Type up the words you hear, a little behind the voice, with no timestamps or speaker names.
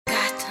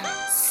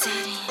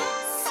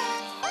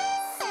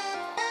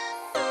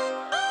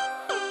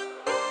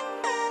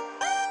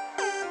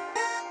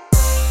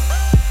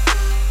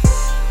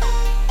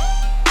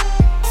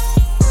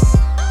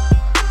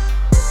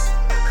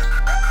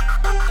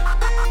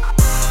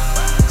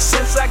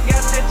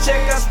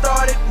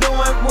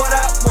doing what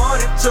I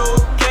wanted to.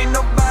 Can't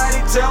nobody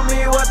tell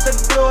me what to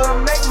do, I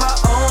make my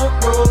own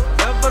rules.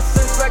 Ever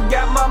since I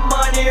got my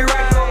money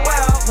right, go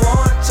where I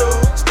want to.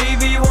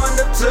 Stevie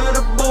Wonder to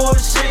the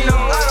bullshit, no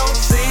I don't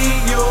see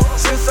you.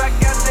 Since I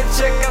got that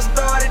check, I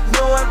started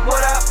doing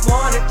what I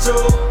wanted to.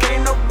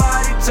 Can't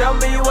nobody tell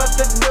me what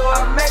to do,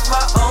 I make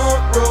my own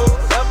rules.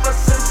 Ever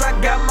since I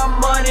got my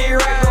money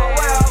right, go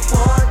where I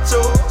want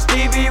to.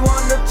 Stevie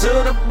Wonder to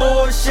the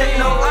bullshit,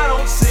 no I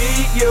don't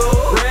see you.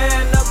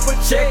 Ran up a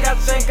check, I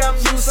think I'm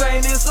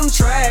Usain in some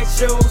track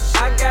shoes.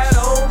 I got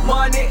old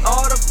money,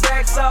 all the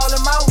facts all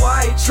in my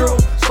white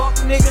truth. Fuck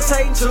niggas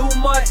hating too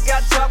much,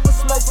 got chopper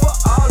smoke for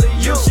all of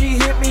you. She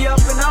hit me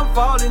up and I'm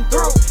falling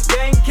through.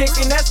 Gang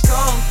kicking, that's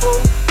kung fu.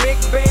 Big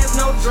bands,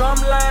 no drum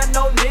line,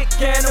 no Nick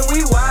Cannon,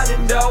 we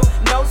wildin' though.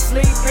 No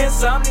sleep,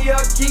 insomnia,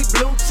 keep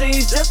blue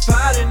cheese just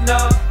piling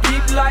up.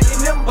 Keep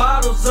lighting them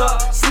bottles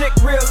up. Slick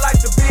real like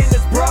the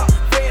business, bro.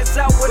 Fans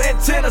out with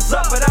antennas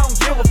up, but I don't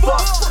give a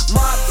fuck.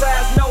 Mob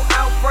ties, no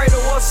Alfredo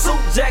or suit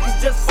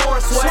jackets, just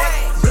foreign swag.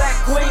 Black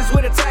queens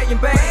with Italian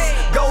bags.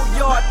 Go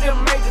yard, them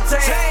major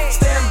tags.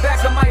 Stand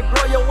back, I might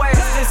blow your ass.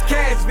 This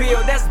cash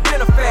bill, that's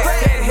been a fact.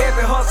 That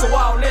heavy hustle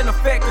all in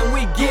effect, and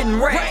we getting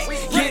racks,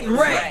 getting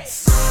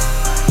racks.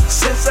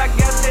 Since I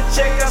got that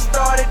check, I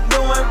started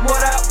doing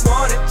what I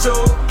wanted to.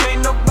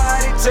 Can't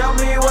nobody tell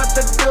me what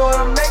to do,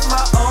 I make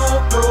my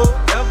own rules.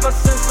 Ever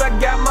since I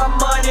got my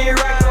money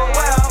right, go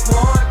where I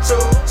want to.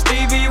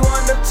 Stevie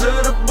Wonder to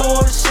the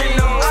bullshit,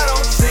 no I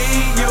don't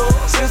see you.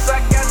 Since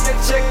I got that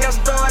check, I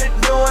started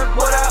doing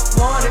what I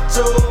wanted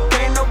to.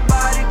 Can't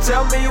nobody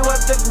tell me what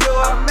to do,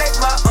 I make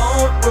my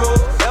own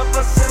rules.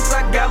 Ever since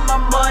I got my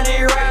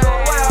money right, go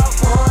where I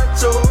want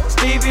to.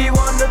 Stevie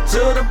Wonder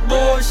to the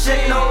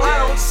bullshit, no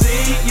I don't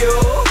see you.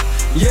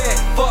 Yeah,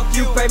 fuck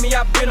you, pay me,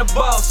 I been a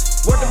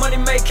boss. What the money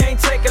make, can't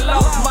take a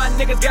loss. My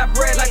niggas got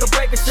bread like a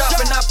baker shop,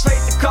 and I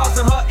paid the cost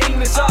on her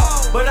English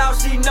off. But all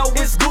she know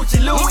is Gucci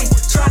Louis.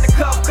 Tryna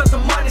cuff cause the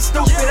money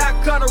stupid. I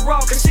cut her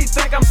off cause she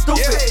think I'm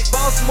stupid.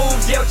 Boss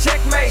moves, yo,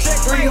 checkmate.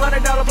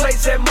 $300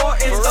 plates at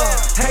Morton's.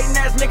 Hating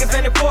ass niggas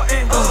ain't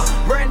important.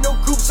 Brand new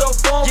coupe so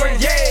foreign.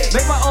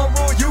 Make my own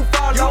rule, you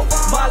follow.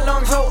 My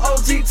lungs hold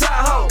OG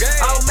Tahoe.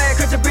 All mad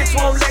cause your bitch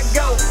won't let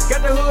go.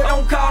 Got the hood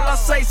on call, I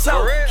say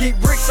so. Keep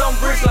bricks on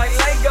bricks like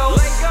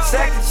Lego.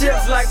 Stack the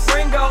chips like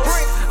Pringles.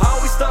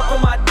 Always stuck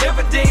on my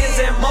dividends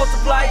and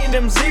multiplying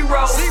them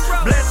zeros.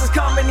 Blessings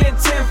coming in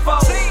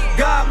tenfold.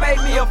 God made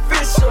me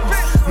official.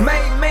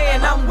 Made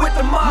man, I'm with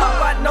the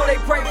mob. I know they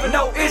pray for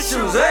no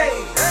issues. Hey.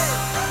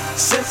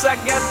 Since I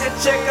got that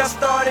check, I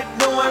started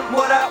doing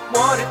what I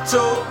wanted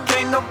to.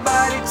 Can't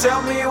nobody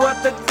tell me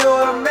what to do,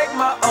 I make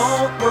my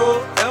own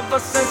rules. Ever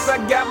since I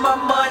got my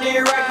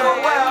money right, go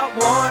where I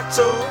want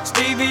to.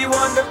 Stevie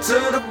Wonder to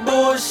the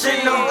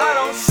bullshit, no I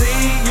don't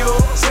see you.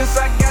 Since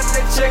I got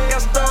that check, I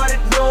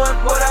started doing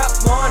what I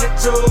wanted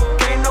to.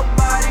 Can't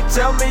nobody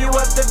tell me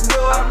what to do,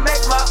 I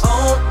make my own